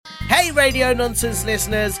Hey Radio Nonsense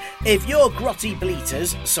listeners, if your grotty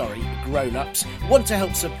bleaters, grown-ups, want to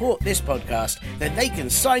help support this podcast, then they can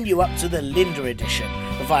sign you up to the Linda Edition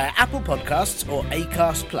via Apple Podcasts or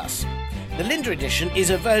Acast Plus. The Linda Edition is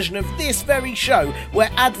a version of this very show where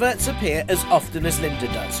adverts appear as often as Linda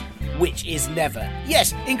does, which is never.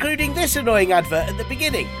 Yes, including this annoying advert at the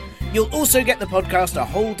beginning. You'll also get the podcast a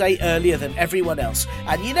whole day earlier than everyone else,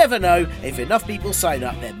 and you never know, if enough people sign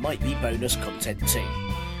up, there might be bonus content too.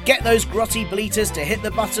 Get those grotty bleaters to hit the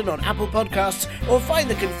button on Apple Podcasts or find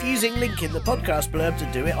the confusing link in the podcast blurb to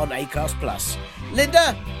do it on Acast Plus.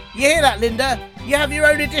 Linda? You hear that, Linda? You have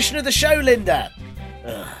your own edition of the show, Linda.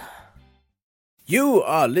 Ugh. You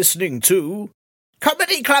are listening to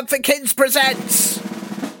Comedy Club for Kids presents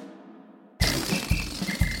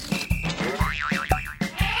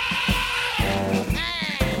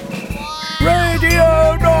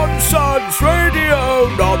Radio Nonsense,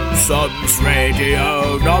 Radio Nonsense,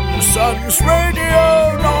 Radio Nonsense,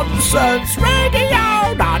 Radio Nonsense,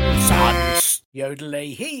 Radio Nonsense.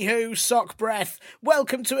 Yodelay, hee-hoo, sock breath.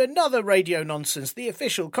 Welcome to another Radio Nonsense, the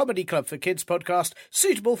official Comedy Club for Kids podcast,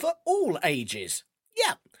 suitable for all ages.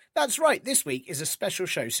 Yeah, that's right, this week is a special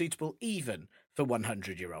show suitable even for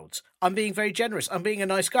 100-year-olds. I'm being very generous, I'm being a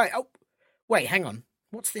nice guy. Oh, wait, hang on.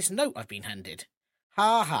 What's this note I've been handed?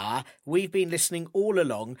 Ha ha, we've been listening all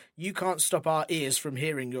along. You can't stop our ears from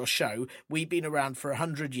hearing your show. We've been around for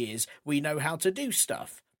 100 years. We know how to do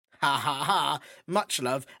stuff. Ha ha ha, much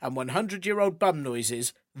love and 100-year-old bum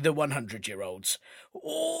noises, the 100-year-olds.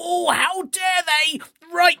 Oh, how dare they!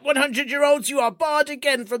 Right, 100-year-olds, you are barred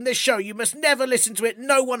again from this show. You must never listen to it.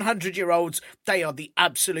 No 100-year-olds. They are the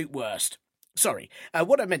absolute worst. Sorry,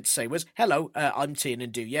 what I meant to say was, hello, I'm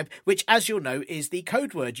Tiernan Douieb, which, as you'll know, is the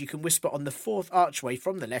code word you can whisper on the fourth archway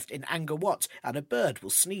from the left in Angkor Wat, and a bird will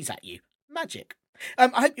sneeze at you. Magic. I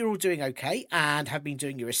hope you're all doing okay and have been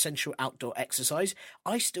doing your essential outdoor exercise.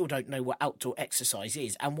 I still don't know what outdoor exercise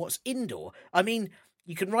is and what's indoor. I mean,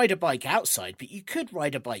 you can ride a bike outside, but you could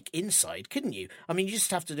ride a bike inside, couldn't you? I mean, you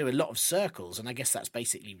just have to do a lot of circles, and I guess that's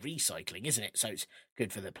basically recycling, isn't it? So it's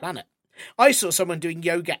good for the planet. I saw someone doing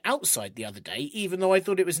yoga outside the other day, even though I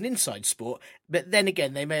thought it was an inside sport, but then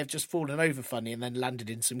again, they may have just fallen over funny and then landed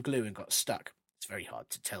in some glue and got stuck. It's very hard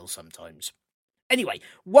to tell sometimes. Anyway,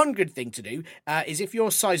 one good thing to do is if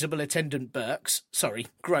your sizable attendant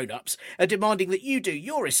grown-ups, are demanding that you do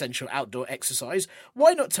your essential outdoor exercise,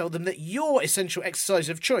 why not tell them that your essential exercise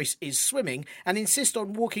of choice is swimming and insist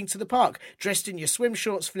on walking to the park dressed in your swim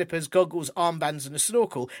shorts, flippers, goggles, armbands and a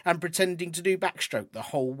snorkel and pretending to do backstroke the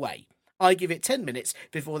whole way. I give it 10 minutes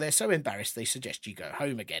before they're so embarrassed they suggest you go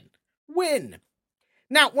home again. Win!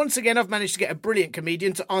 Now, once again, I've managed to get a brilliant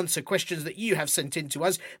comedian to answer questions that you have sent in to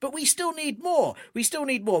us, but we still need more. We're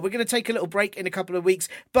going to take a little break in a couple of weeks,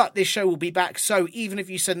 but this show will be back, so even if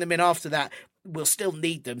you send them in after that, we'll still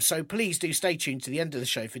need them. So please do stay tuned to the end of the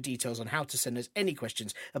show for details on how to send us any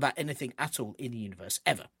questions about anything at all in the universe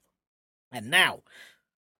ever. And now,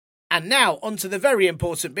 on to the very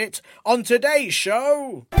important bit on today's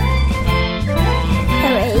show.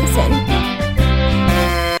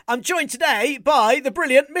 I'm joined today by the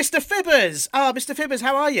brilliant Mr. Fibbers. Mr. Fibbers,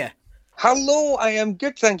 how are you? Hello, I am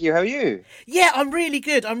good, thank you. How are you? Yeah, I'm really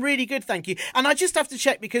good, thank you. And I just have to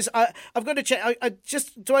check because I've got to check.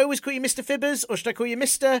 Do I always call you Mr. Fibbers or should I call you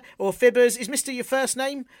Mr. or Fibbers? Is Mr. your first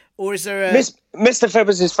name or is there a... Mr.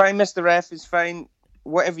 Fibbers is fine, Mr. F is fine,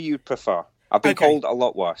 whatever you prefer. I've been called a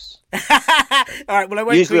lot worse. All right, well, I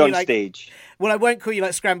won't usually call you on stage. Well, I won't call you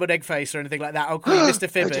like scrambled egg face or anything like that. I'll call you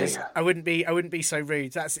Mr. Fibbers. I wouldn't be so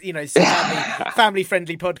rude. That's it's a family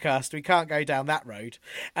friendly podcast. We can't go down that road.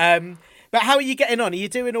 But how are you getting on? Are you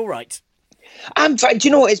doing all right? I'm fine. Do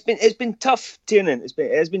you know it's been tough, Tiernan.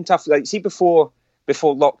 It's been tough. Like, see, before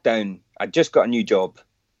lockdown, I just got a new job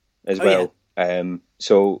as well. Yeah.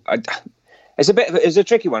 So it's a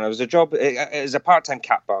tricky one. It was a job as a part-time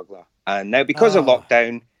cat burglar, and now because of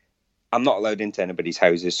lockdown, I'm not allowed into anybody's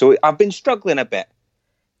houses. So I've been struggling a bit.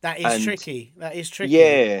 That is tricky.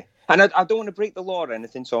 Yeah. And I don't want to break the law or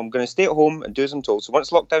anything, so I'm going to stay at home and do as I'm told. So once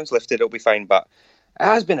lockdown's lifted, it'll be fine. But it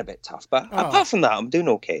has been a bit tough. But apart from that, I'm doing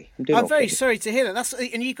okay. I'm very sorry to hear that.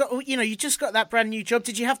 And you just got that brand new job.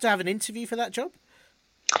 Did you have to have an interview for that job?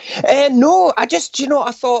 No, I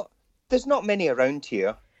thought there's not many around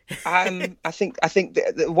here. I think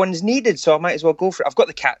the one's needed, so I might as well go for it. I've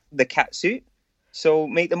got the cat suit, so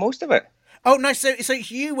make the most of it. Oh, nice. So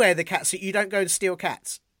you wear the cat suit. You don't go and steal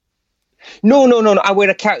cats. No. I wear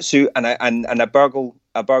a cat suit and I burgle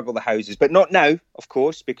the houses, but not now, of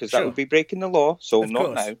course, because that would be breaking the law. So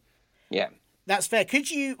not now. Yeah. That's fair. Could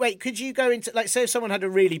you go into, like, say if someone had a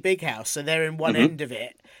really big house, so they're in one end of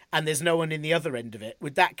it and there's no one in the other end of it,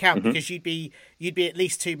 would that count? Because you'd be at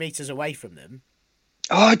least 2 meters away from them.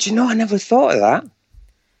 Oh, do you know, I never thought of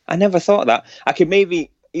that. I could maybe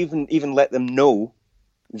even let them know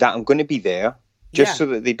that I'm going to be there, just so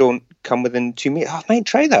that they don't come within 2 meters. Oh, I might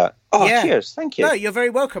try that. Oh, cheers. Thank you. No, you're very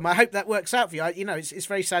welcome. I hope that works out for you. It's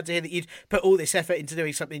very sad to hear that you'd put all this effort into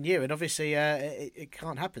doing something new, and obviously it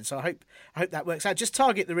can't happen. So I hope that works out. Just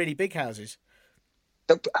target the really big houses.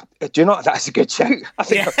 Do you know, that's a good shout. I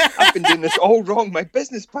think I've been doing this all wrong. My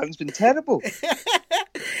business plan's been terrible.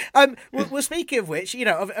 Well, speaking of which,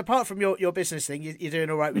 apart from your business thing, you're doing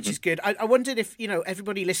all right, which is good. I wondered if,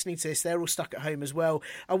 everybody listening to this, they're all stuck at home as well.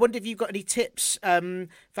 I wonder if you've got any tips for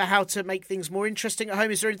how to make things more interesting at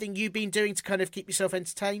home. Is there anything you've been doing to kind of keep yourself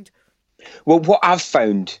entertained? Well, what I've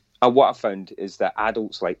found is that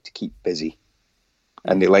adults like to keep busy.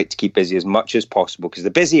 And they like to keep busy as much as possible, because the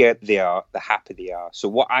busier they are, the happier they are. So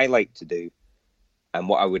what I like to do, and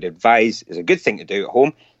what I would advise is a good thing to do at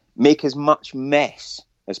home, make as much mess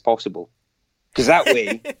as possible. Because that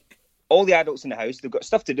way, all the adults in the house, they've got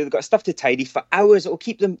stuff to do, they've got stuff to tidy for hours. It'll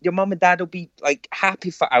keep them, your mum and dad will be like happy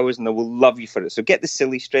for hours and they will love you for it. So get the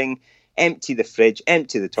silly string, empty the fridge,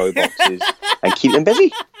 empty the toy boxes, and keep them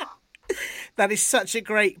busy. That is such a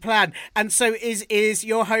great plan. And so is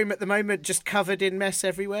your home at the moment just covered in mess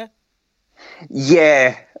everywhere?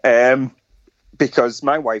 Yeah, because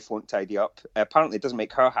my wife won't tidy up. Apparently it doesn't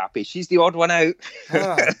make her happy. She's the odd one out.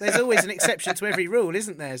 There's always an exception to every rule,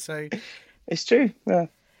 isn't there? So it's true.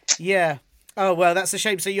 Yeah. Oh, well, that's a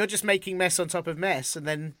shame. So you're just making mess on top of mess and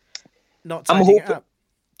then not tidying it up.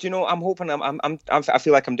 Do you know, I'm hoping I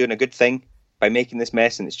feel like I'm doing a good thing by making this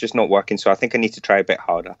mess, and it's just not working. So I think I need to try a bit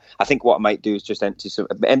harder. I think what I might do is just empty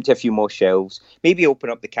a few more shelves, maybe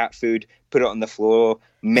open up the cat food, put it on the floor,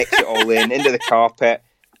 mix it all into the carpet.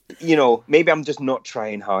 Maybe I'm just not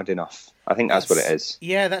trying hard enough. I think that's what it is.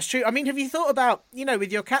 Yeah, that's true. I mean, have you thought about,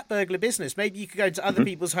 with your cat burglar business, maybe you could go to other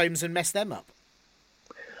people's homes and mess them up?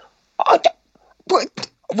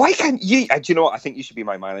 Why can't you? Do you know what? I think you should be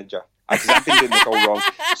my manager. Because I've been doing this all wrong.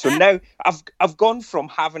 So now I've gone from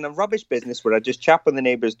having a rubbish business where I just chap on the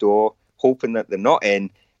neighbour's door, hoping that they're not in,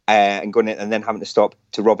 and going in, and then having to stop,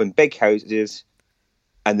 to robbing big houses,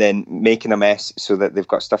 and then making a mess so that they've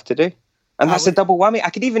got stuff to do. And that's a double whammy. I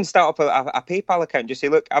could even start up a PayPal account and just say,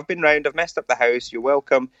 look, I've been round, I've messed up the house, you're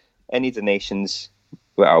welcome. Any donations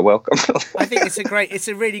are welcome. I think it's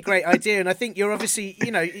a really great idea. And I think you're obviously,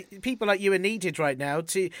 people like you are needed right now.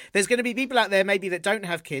 There's going to be people out there maybe that don't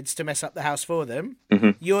have kids to mess up the house for them.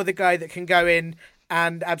 Mm-hmm. You're the guy that can go in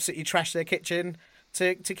and absolutely trash their kitchen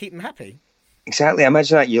to keep them happy. Exactly.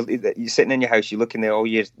 Imagine that you're sitting in your house, you're looking there, all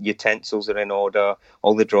your utensils are in order,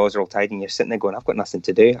 all the drawers are all tidy, and you're sitting there going, I've got nothing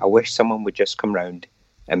to do. I wish someone would just come round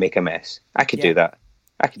and make a mess. I could do that.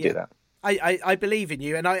 I could do that. I believe in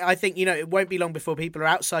you, and I think, it won't be long before people are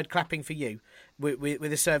outside clapping for you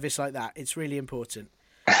with a service like that. It's really important.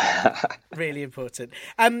 Really important.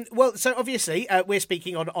 Well, so obviously we're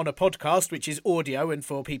speaking on a podcast, which is audio and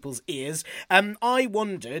for people's ears. I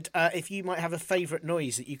wondered if you might have a favourite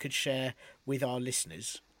noise that you could share with our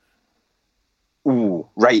listeners. Ooh,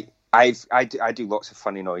 right. I do lots of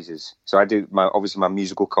funny noises. So I do my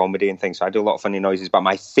musical comedy and things. So I do a lot of funny noises. But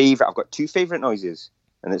I've got two favourite noises,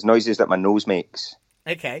 and it's noises that my nose makes.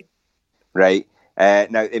 Okay. Right.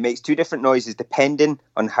 Now it makes two different noises depending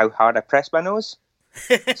on how hard I press my nose.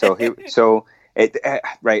 Right.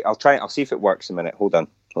 I'll see if it works in a minute. Hold on.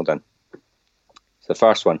 So the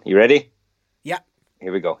first one. You ready? Yeah.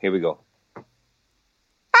 Here we go.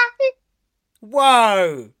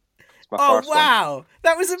 Whoa. Oh, wow. One.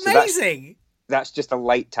 That was amazing. So that's just a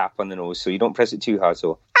light tap on the nose, so you don't press it too hard.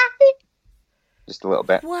 So just a little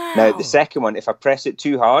bit. Wow. Now the second one, if I press it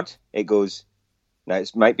too hard, it goes. Now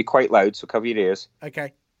it might be quite loud, so cover your ears.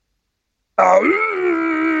 Okay.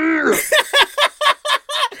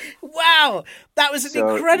 Wow, that was an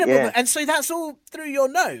incredible. Yeah. And so that's all through your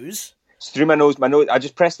nose? It's through my nose. I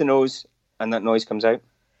just press the nose, and that noise comes out.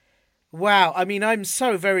 Wow, I mean, I'm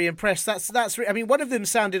so very impressed. I mean, one of them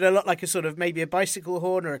sounded a lot like a sort of maybe a bicycle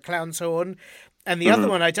horn or a clown's horn, and the other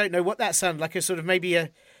one, I don't know what that sounded like. A sort of maybe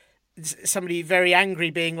somebody very angry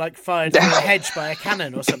being like fired from a hedge by a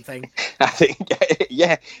cannon or something. I think,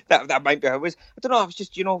 yeah, that might be how it was. I don't know. I was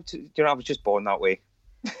just, I was just born that way.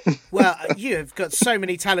 Well, you have got so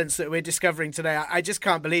many talents that we're discovering today. I just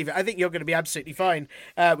can't believe it. I think you're going to be absolutely fine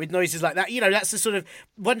with noises like that. That's the sort of,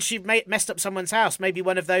 once you've messed up someone's house, maybe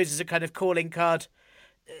one of those is a kind of calling card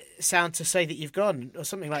sound to say that you've gone or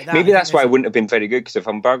something like that. Maybe that's why I wouldn't have been very good, because if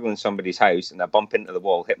I'm burgling somebody's house and I bump into the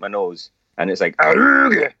wall, hit my nose, and it's like,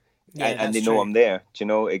 Yeah, and they that's know true. I'm there. Do you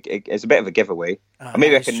know, it's a bit of a giveaway. Oh, Or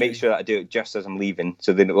maybe I that is can make true. sure that I do it just as I'm leaving,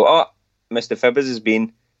 so they know, oh, Mr. Fibbers has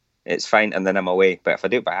been, it's fine, and then I'm away. But if I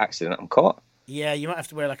do it by accident, I'm caught. Yeah, you might have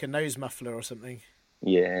to wear like a nose muffler or something.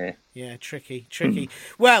 Yeah. Yeah, tricky.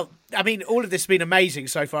 Well, I mean, all of this has been amazing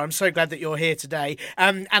so far. I'm so glad that you're here today.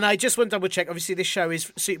 And I just want to double check. Obviously, this show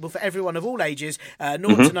is suitable for everyone of all ages, 0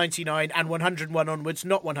 to 99 and 101 onwards,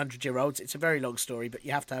 not 100-year-olds. It's a very long story, but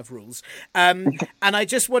you have to have rules. And I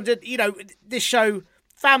just wondered, this show,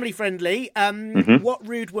 family friendly, what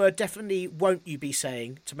rude word definitely won't you be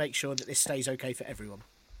saying to make sure that this stays okay for everyone?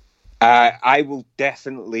 I will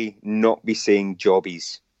definitely not be saying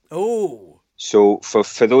jobbies. Oh. So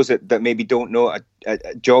for those that maybe don't know,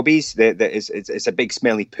 jobbies, it's a big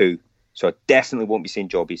smelly poo. So I definitely won't be saying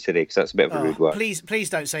jobbies today because that's a bit of a rude word. Please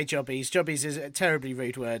don't say jobbies. Jobbies is a terribly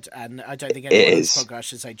rude word, and I don't think anyone on this podcast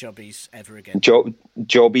should say jobbies ever again.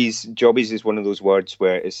 Jobbies is one of those words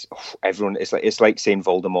where it's everyone. It's like saying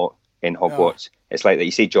Voldemort in Hogwarts. It's like that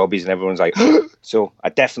you say jobbies and everyone's like. So I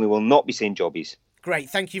definitely will not be saying jobbies.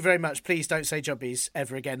 Great, thank you very much. Please don't say jobbies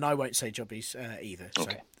ever again. I won't say jobbies either. So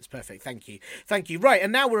Okay. that's perfect. Thank you. Right,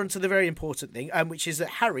 and now we're on to the very important thing, which is that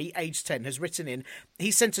Harry, age 10, has written in.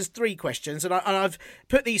 He sent us 3 questions, and I've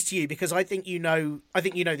put these to you because I think you know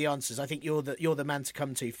the answers. I think you're the man to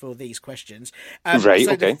come to for these questions. Right.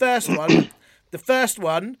 So Okay. the first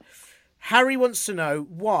one, Harry wants to know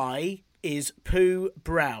why is poo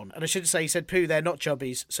brown, and I should say he said poo there, not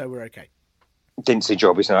jobbies, so we're okay. Didn't say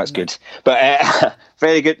jobbies, no, that's good. But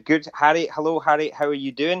very good. Harry, hello, Harry. How are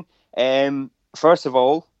you doing? First of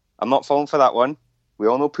all, I'm not falling for that one. We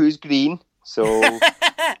all know poo's green, so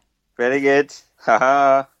very good.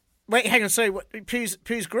 Haha. Wait, hang on. So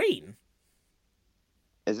poo's green?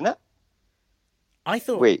 Isn't it? I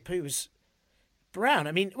thought poo was brown.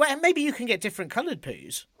 I mean, well, maybe you can get different coloured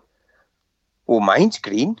poos. Well, mine's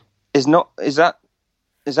green. Is that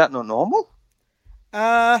not normal?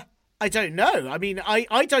 I don't know. I mean, I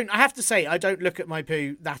have to say, I don't look at my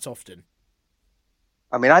poo that often.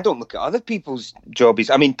 I mean, I don't look at other people's jobbies.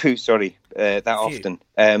 I mean, poo, sorry, that often.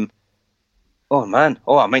 Oh, man.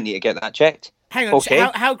 Oh, I might need to get that checked. Hang on. Okay.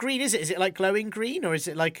 How green is it? Is it like glowing green, or is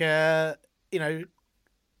it like, what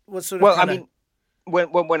sort of colour? I mean,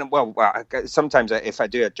 sometimes if I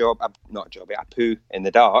do a poo in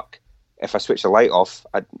the dark, if I switch the light off,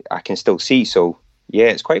 I can still see. So, yeah,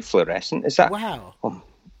 it's quite fluorescent. Is that... Wow.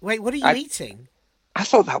 Wait, what are you eating? I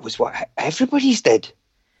thought that was what everybody's did.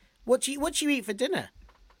 What do you eat for dinner?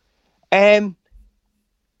 I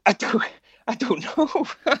don't know.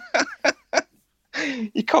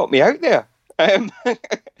 You caught me out there. Are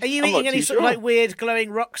you eating any sort of like weird glowing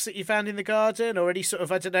rocks that you found in the garden, or any sort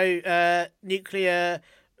of, I don't know, nuclear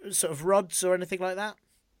sort of rods or anything like that?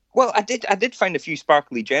 Well, I did find a few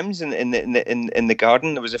sparkly gems in the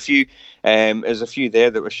garden. There was a few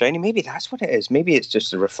there that were shiny. Maybe that's what it is. Maybe it's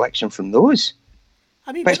just a reflection from those.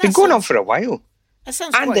 I mean, but it's been going on for a while. That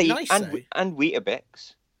sounds quite nice, though. And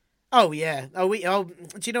Weetabix. Oh yeah. Do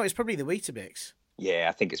you know it's probably the Weetabix? Yeah,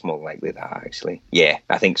 I think it's more likely that actually. Yeah,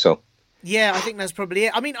 I think so. Yeah, I think that's probably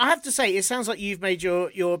it. I mean, I have to say, it sounds like you've made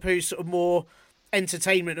your poo sort of more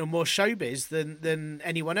entertainment or more showbiz than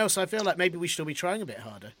anyone else. I feel like maybe we should all be trying a bit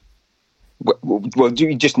harder. Well, do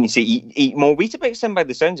you just need to eat more Weetabix then, by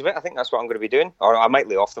the sounds of it? I think that's what I'm going to be doing. Or I might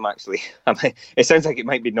lay off them, actually. It sounds like it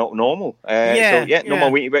might be not normal. No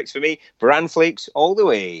more Weetabix for me. Bran flakes all the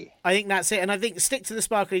way. I think that's it. And I think stick to the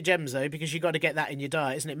sparkly gems, though, because you've got to get that in your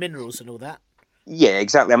diet, isn't it? Minerals and all that. Yeah,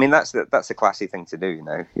 exactly. I mean, that's a classy thing to do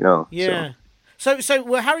now, you know. Yeah. So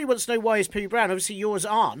Harry wants to know why is poo brown. Obviously, yours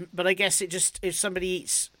aren't, but I guess it just, if somebody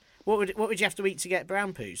eats... What would you have to eat to get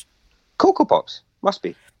brown poos? Cocoa Pops. Must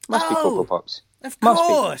be Cocoa Pops. Of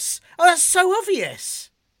course. Oh, that's so obvious.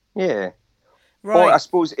 Yeah. Right. Or I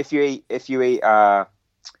suppose if you ate a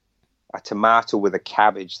tomato with a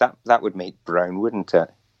cabbage, that would make brown, wouldn't it?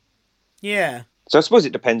 Yeah. So I suppose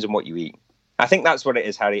it depends on what you eat. I think that's what it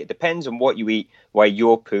is, Harry. It depends on what you eat, why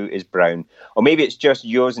your poo is brown. Or maybe it's just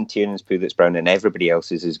yours and Tiernan's poo that's brown and everybody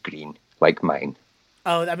else's is green, like mine.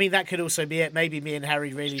 Oh, I mean, that could also be it. Maybe me and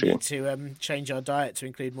Harry really need to change our diet to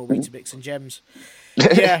include more Weetabix and gems.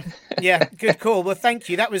 Yeah, good call. Well, thank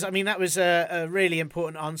you. That was a really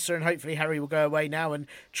important answer, and hopefully Harry will go away now and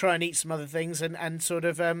try and eat some other things and sort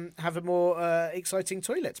of have a more exciting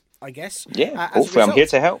toilet, I guess. Yeah, hopefully I'm here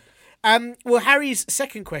to help. Well, Harry's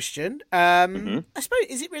second question, I suppose,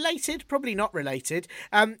 is it related? Probably not related.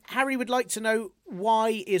 Harry would like to know,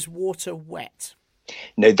 why is water wet?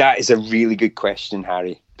 Now, that is a really good question,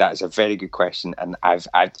 Harry. That is a very good question, and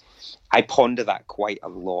I ponder that quite a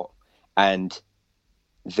lot. And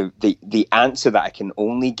the answer that I can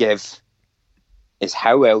only give is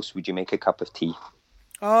how else would you make a cup of tea?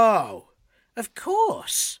 Oh, of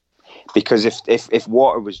course. Because if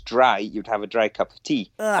water was dry, you'd have a dry cup of tea.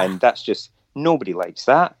 Ugh. And that's just, nobody likes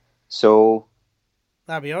that. So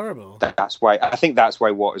That'd be horrible. that's why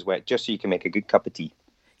water's wet, just so you can make a good cup of tea.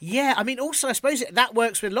 Yeah, I mean, also, I suppose that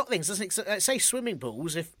works with a lot of things, doesn't it? So, say swimming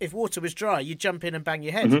pools, if water was dry, you'd jump in and bang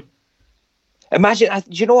your head. Mm-hmm.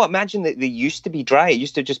 Imagine that they used to be dry. It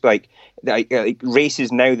used to just be like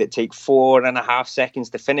races now that take 4.5 seconds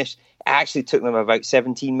to finish. It actually took them about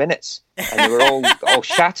 17 minutes, and they were all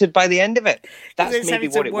shattered by the end of it. That's maybe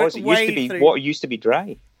what it was. It used to be water used to be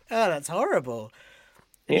dry. Oh, that's horrible.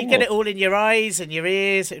 And Yeah. you get it all in your eyes and your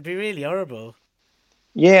ears. It'd be really horrible.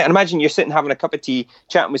 Yeah, and imagine you're sitting having a cup of tea,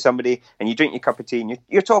 chatting with somebody, and you drink your cup of tea, and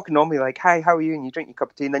you're talking normally like, "Hi, how are you?" And you drink your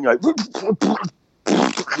cup of tea, and then you're like.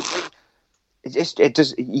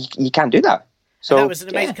 You can't do that. So And that was an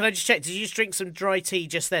amazing. yeah. Can I just check? Did you just drink some dry tea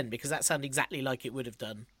just then? Because that sounded exactly like it would have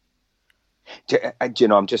done. Do you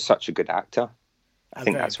know, I'm just such a good actor. I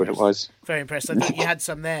think very that's what it impressed. was. Very impressed. I thought you had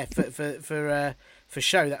some there for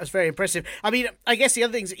show. That was very impressive. I mean, I guess the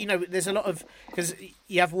other things, there's a lot of, because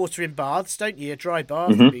you have water in baths, don't you? A dry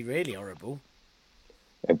bath would be really horrible.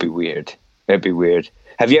 It'd be weird.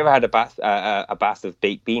 Have you ever had a bath of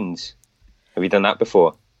baked beans? Have you done that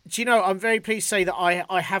before? Do you know? I'm very pleased to say that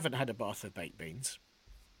I haven't had a bath of baked beans.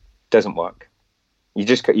 Doesn't work. You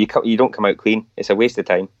don't come out clean. It's a waste of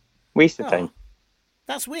time. Time.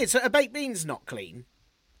 That's weird. So a baked bean's not clean.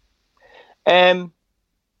 No.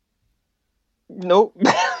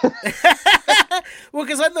 Well,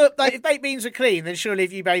 because I thought like, if baked beans were clean, then surely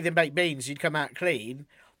if you bathe in baked beans, you'd come out clean.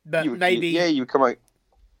 But you come out.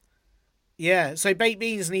 Yeah, so baked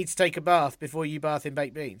beans need to take a bath before you bath in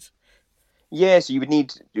baked beans. Yeah, so you would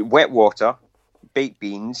need wet water, baked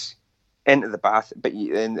beans, into the bath, but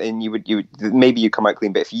you would maybe you come out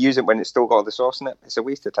clean. But if you use it when it's still got all the sauce in it, it's a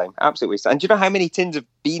waste of time. Absolute waste. And do you know how many tins of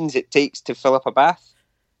beans it takes to fill up a bath?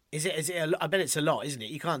 Is it I bet it's a lot, isn't it?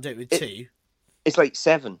 You can't do it with two. It's like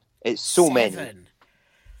 7. It's so many.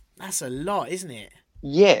 That's a lot, isn't it?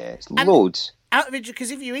 Yeah, it's loads. Out of interest,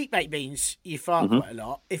 because if you eat baked beans, you fart quite a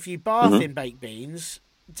lot. If you bath in baked beans,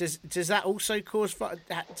 does that also cause fart?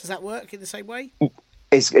 Does that work in the same way?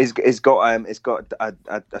 It's got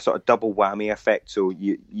a sort of double whammy effect. So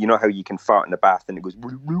you know how you can fart in the bath and it goes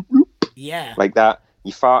Yeah, like that.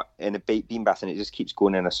 You fart in a baked bean bath and it just keeps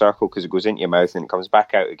going in a circle because it goes into your mouth and it comes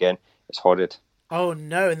back out again. It's horrid. Oh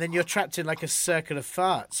no! And then you're trapped in like a circle of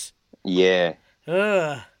farts. Yeah.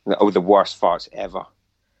 Ugh. Oh, the worst farts ever.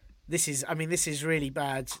 This is really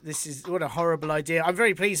bad. What a horrible idea. I'm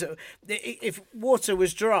very pleased that if water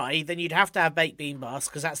was dry, then you'd have to have baked bean baths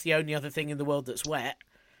because that's the only other thing in the world that's wet.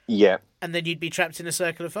 Yeah. And then you'd be trapped in a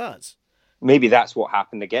circle of farts. Maybe that's what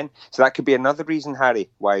happened again. So that could be another reason, Harry,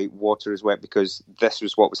 why water is wet, because this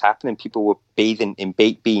was what was happening. People were bathing in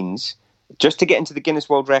baked beans just to get into the Guinness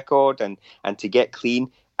World Record and to get clean,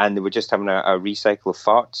 and they were just having a recycle of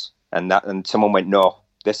farts. And someone went, no,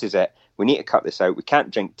 this is it. We need to cut this out. We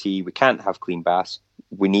can't drink tea. We can't have clean baths.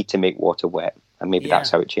 We need to make water wet. And maybe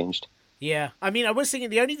that's how it changed. Yeah. I mean, I was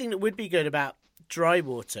thinking the only thing that would be good about dry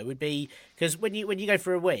water would be, because when you go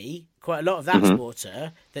for a wee, quite a lot of that's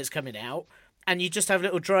water that's coming out, and you just have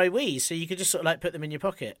little dry wees, so you could just sort of like put them in your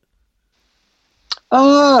pocket.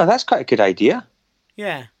 Oh, that's quite a good idea.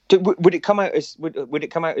 Yeah. Would it come out as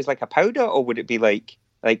like a powder, or would it be like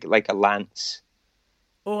a lance?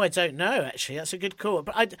 Oh, I don't know, actually. That's a good call.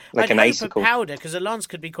 But I'd an hope icicle. a powder, because a lance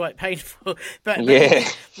could be quite painful. But Yeah.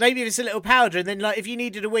 maybe if it's a little powder, and then like if you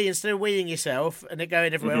needed a wee, instead of weeing yourself and it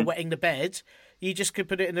going everywhere, wetting the bed, you just could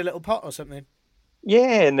put it in a little pot or something.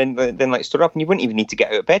 Yeah, and then like store up, and you wouldn't even need to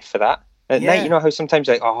get out of bed for that. At night, you know how sometimes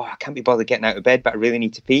like, oh, I can't be bothered getting out of bed, but I really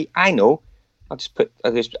need to pee. I know. I'll just put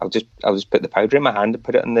the powder in my hand and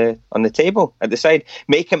put it on the table at the side.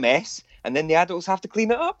 Make a mess, and then the adults have to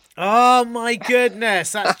clean it up. Oh my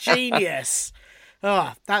goodness, that's genius.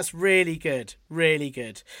 Oh, that's really good, really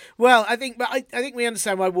good. Well, I think we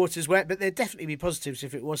understand why water's wet, but there'd definitely be positives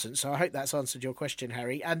if it wasn't. So I hope that's answered your question,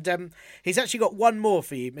 Harry. And he's actually got one more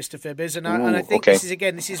for you, Mr. Fibbers, and I think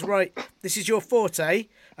okay. this is right. This is your forte.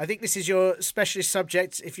 I think this is your specialist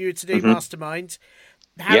subject. If you were to do Mastermind,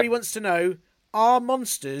 Harry wants to know: are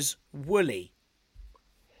monsters woolly?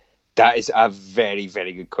 That is a very,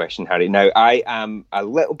 very good question, Harry. Now, I am a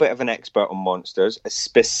little bit of an expert on monsters,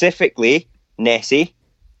 specifically Nessie.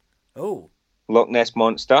 Oh. Loch Ness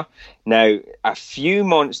Monster. Now, a few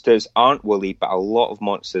monsters aren't woolly, but a lot of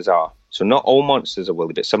monsters are. So not all monsters are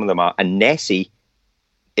woolly, but some of them are. And Nessie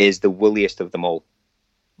is the woolliest of them all.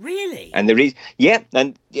 Really? And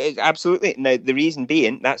absolutely. Now, the reason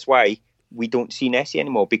being, that's why we don't see Nessie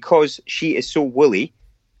anymore, because she is so woolly.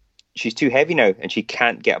 She's too heavy now, and she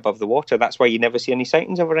can't get above the water. That's why you never see any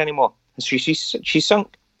sightings of her anymore. She's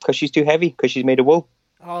sunk because she's too heavy, because she's made of wool.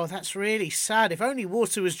 Oh, that's really sad. If only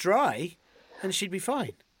water was dry, then she'd be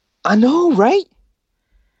fine. I know, right?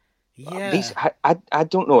 Yeah. I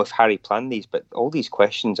don't know if Harry planned these, but all these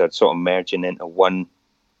questions are sort of merging into one,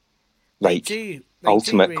 like,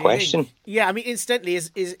 ultimate really question. Yeah, I mean, incidentally,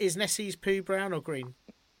 is Nessie's poo brown or green?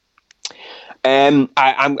 I'm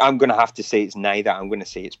going to have to say it's neither. I'm going to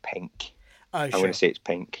say it's pink. Oh, I'm sure. going to say it's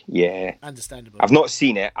pink. Yeah. Understandable. I've not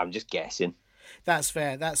seen it. I'm just guessing. That's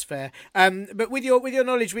fair. But with your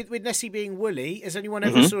knowledge, with Nessie being woolly, has anyone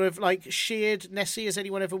ever sort of like sheared Nessie? Has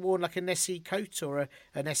anyone ever worn like a Nessie coat or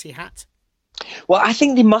a Nessie hat? Well, I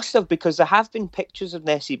think they must have, because there have been pictures of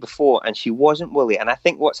Nessie before, and she wasn't woolly. And I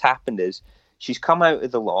think what's happened is she's come out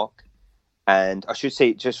of the loch, and I should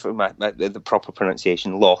say, just for the proper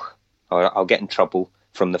pronunciation, loch. Or I'll get in trouble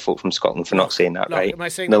from the folk from Scotland for not saying that right. Am I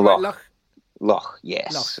saying that right? Loch? Loch,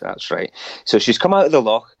 yes, Loch. That's right. So she's come out of the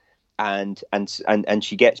loch, and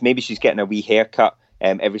she gets, maybe she's getting a wee haircut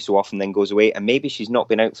every so often, then goes away, and maybe she's not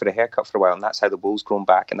been out for a haircut for a while, and that's how the wool's grown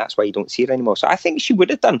back, and that's why you don't see her anymore. So I think she would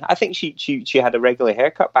have done. I think she had a regular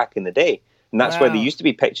haircut back in the day, and that's why there used to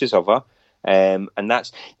be pictures of her. And that's,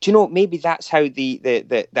 do you know, maybe that's how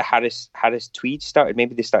the Harris tweed started.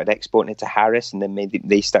 Maybe they started exporting it to Harris, and then maybe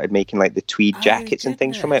they started making like the tweed jackets and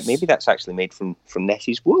things from it. Maybe that's actually made from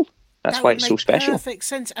Nessie's wool. That's why it's so special. Perfect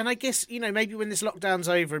sense. And I guess, you know, maybe when this lockdown's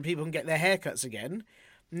over and people can get their haircuts again,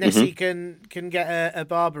 Nessie can get a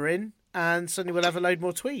barber in, and suddenly we'll have a load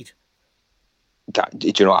more tweed. Do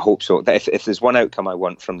you know? I hope so. If there's one outcome I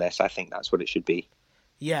want from this, I think that's what it should be.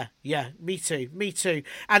 Yeah, me too.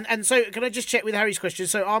 And so, can I just check with Harry's question?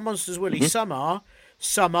 So, are monsters woolly? Some are,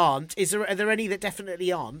 some aren't. Are there any that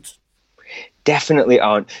definitely aren't? Definitely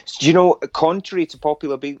aren't. Do you know, contrary to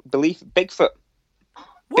popular belief, Bigfoot.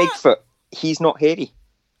 What? Bigfoot, he's not hairy.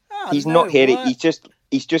 Oh, he's not hairy. What?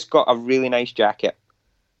 He's just got a really nice jacket,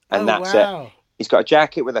 and that's wow. it. He's got a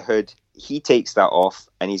jacket with a hood. He takes that off,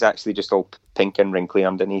 and he's actually just all pink and wrinkly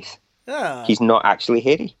underneath. Oh. He's not actually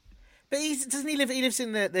hairy. But doesn't he live? He lives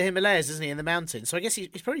in the Himalayas, doesn't he, in the mountains? So I guess he's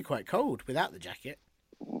probably quite cold without the jacket.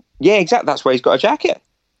 Yeah, exactly. That's why he's got a jacket,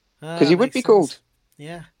 because he would be cold.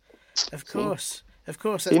 Yeah, of course.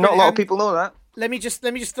 See, not a lot of people know that. Let me just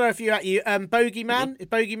throw a few at you. Bogeyman, is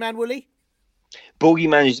Bogeyman woolly?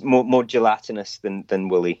 Bogeyman is more gelatinous than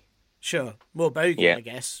woolly. Sure, more bogey, I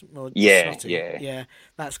guess. More snotty. Yeah.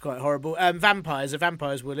 That's quite horrible. Are vampires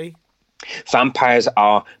woolly? Vampires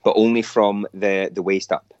are, but only from the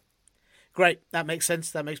waist up. Great, that makes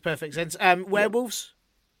sense. That makes perfect sense. Werewolves?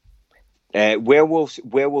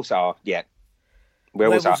 Werewolves are, yeah.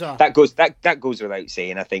 Werewolves are. That goes without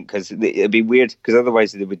saying, I think, because it'd be weird, because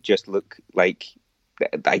otherwise they would just look like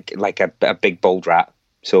a big bald rat.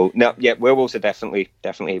 So no, yeah, werewolves are definitely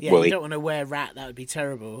woolly. You don't want to wear rat; that would be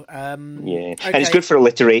terrible. Yeah, okay. And it's good for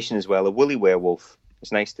alliteration as well. A woolly werewolf.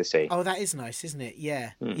 It's nice to say. Oh, that is nice, isn't it?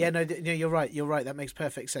 Yeah, yeah. No, you're right. That makes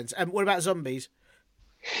perfect sense. What about zombies?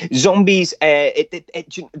 Zombies,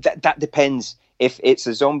 that depends. If it's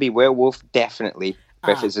a zombie werewolf, definitely.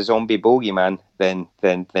 But if it's a zombie bogeyman, then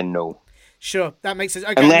no. Sure, that makes sense.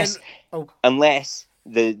 Okay, unless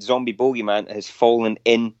the zombie bogeyman has fallen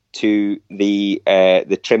into the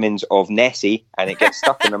trimmings of Nessie and it gets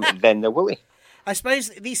stuck in them, then they're woolly. I suppose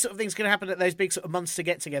these sort of things can happen at those big sort of monster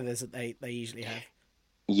get-togethers that they usually have.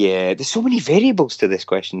 Yeah, there's so many variables to this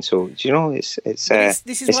question. So, do you know, this is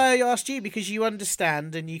why I asked you, because you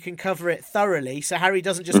understand and you can cover it thoroughly. So Harry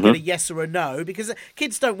doesn't just get a yes or a no, because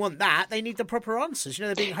kids don't want that. They need the proper answers. You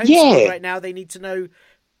know, they're being homeschooled right now. They need to know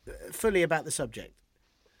fully about the subject.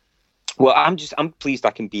 Well, I'm pleased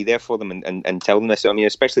I can be there for them and tell them this. I mean,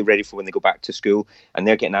 especially ready for when they go back to school and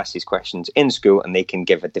they're getting asked these questions in school and they can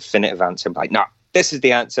give a definitive answer. Like, no, this is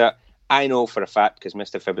the answer. I know for a fact because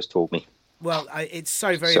Mr. Fibb has told me. Well, it's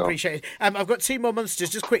so very appreciated. I've got two more monsters.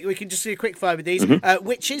 Just quick, we can just do a quick fire with these.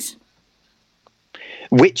 Witches.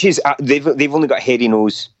 Witches, they've only got a hairy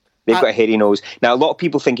nose. They've got a hairy nose. Now, a lot of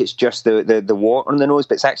people think it's just the wart on the nose,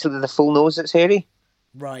 but it's actually the full nose that's hairy.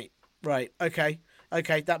 Right. Okay,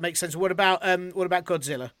 that makes sense. What about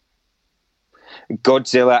Godzilla?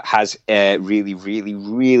 Godzilla has really, really,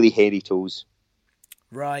 really hairy toes.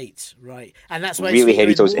 Right, and that's why really his feet hairy are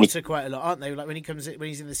in toes. water quite a lot, aren't they? Like when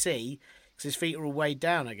he's in the sea, because his feet are all weighed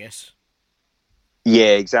down, I guess.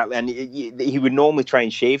 Yeah, exactly. And he would normally try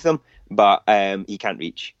and shave them, but he can't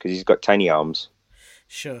reach because he's got tiny arms.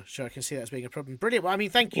 Sure. I can see that as being a problem. Brilliant. Well, I mean,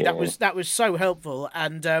 thank you. Yeah. That was so helpful,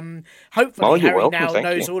 and hopefully Harry now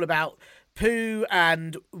knows all about poo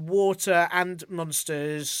and water and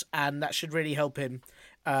monsters, and that should really help him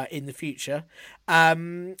in the future.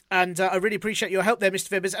 And I really appreciate your help there, Mr.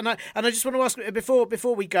 Fibbers. And I just want to ask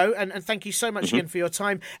before we go, and thank you so much again for your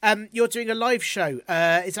time. You're doing a live show.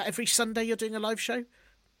 Is that every Sunday you're doing a live show?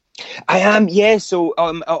 I am, yeah. So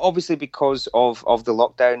obviously because of the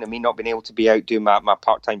lockdown and me not being able to be out doing my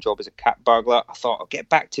part-time job as a cat burglar, I thought I'll get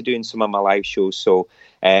back to doing some of my live shows. So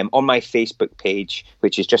on my Facebook page,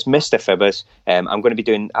 which is just Mr. Fibbers, I'm going to be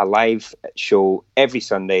doing a live show every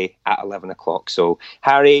Sunday at 11 o'clock. So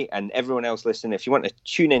Harry and everyone else listening, if you want to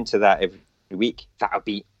tune into that every week, that would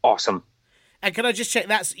be awesome. And can I just check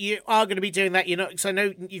you are going to be doing that? You're not, because I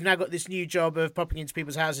know you've now got this new job of popping into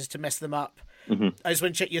people's houses to mess them up. Mm-hmm. I just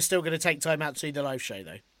want to check you're still going to take time out to do the live show,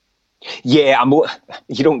 though. Yeah,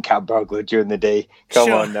 you don't cat burglar during the day.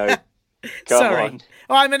 Come on now. Sorry. On.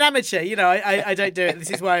 Oh, I'm an amateur. I don't do it.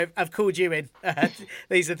 This is why I've called you in.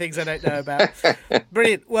 These are things I don't know about.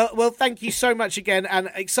 Brilliant. Well, thank you so much again,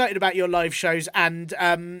 and excited about your live shows, and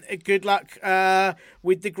good luck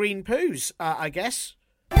with the green poos, I guess.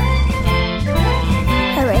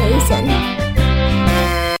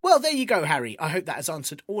 Well, there you go, Harry. I hope that has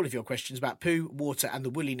answered all of your questions about poo, water and the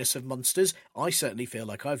woolliness of monsters. I certainly feel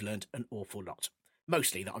like I've learned an awful lot.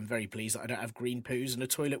 Mostly that I'm very pleased that I don't have green poos and a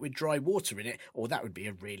toilet with dry water in it, or that would be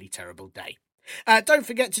a really terrible day. Don't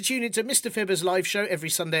forget to tune into Mr. Fibbers' live show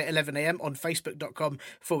every Sunday at 11 a.m. on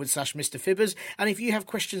facebook.com/Mr. Fibbers. And if you have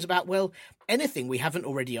questions about, well, anything we haven't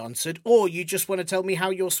already answered, or you just want to tell me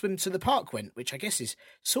how your swim to the park went, which I guess is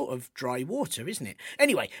sort of dry water, isn't it?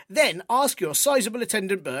 Anyway, then ask your sizable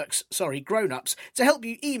attendant grown-ups, to help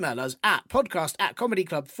you email us at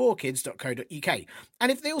podcast@comedyclub4kids.co.uk.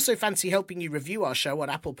 And if they also fancy helping you review our show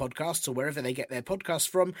on Apple Podcasts or wherever they get their podcasts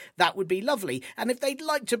from, that would be lovely. And if they'd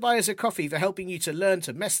like to buy us a coffee for helping you to learn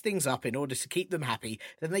to mess things up in order to keep them happy,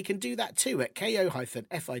 then they can do that too at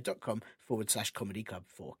ko-fi.com/comedy club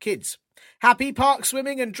for kids. Happy park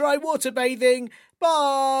swimming and dry water bathing.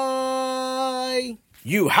 Bye.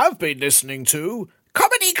 You have been listening to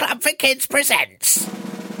Comedy Club for Kids presents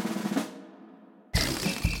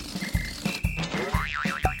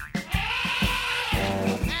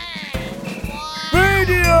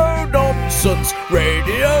Radio Nonsense,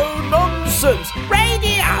 Radio Nonsense,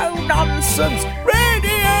 Radio Nonsense,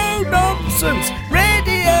 Radio Nonsense,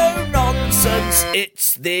 Radio Nonsense.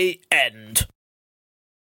 It's the end.